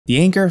The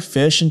Anchor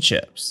Fish and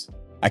Chips,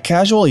 a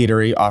casual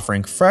eatery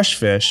offering fresh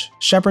fish,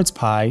 shepherd's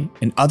pie,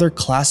 and other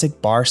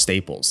classic bar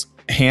staples,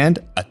 and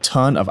a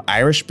ton of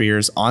Irish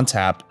beers on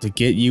tap to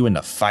get you in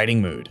the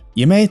fighting mood.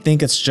 You may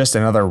think it's just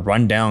another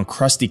rundown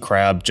crusty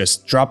crab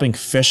just dropping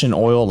fish in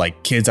oil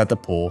like kids at the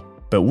pool,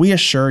 but we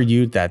assure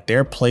you that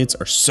their plates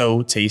are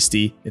so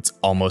tasty, it's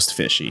almost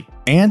fishy.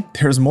 And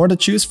there's more to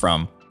choose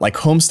from, like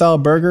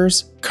homestyle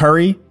burgers,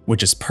 curry,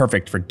 which is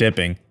perfect for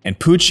dipping, and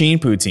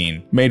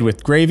poutine, made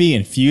with gravy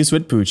infused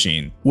with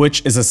poutine,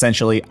 which is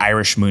essentially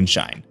Irish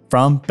moonshine,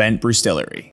 from Bent Brewstillery.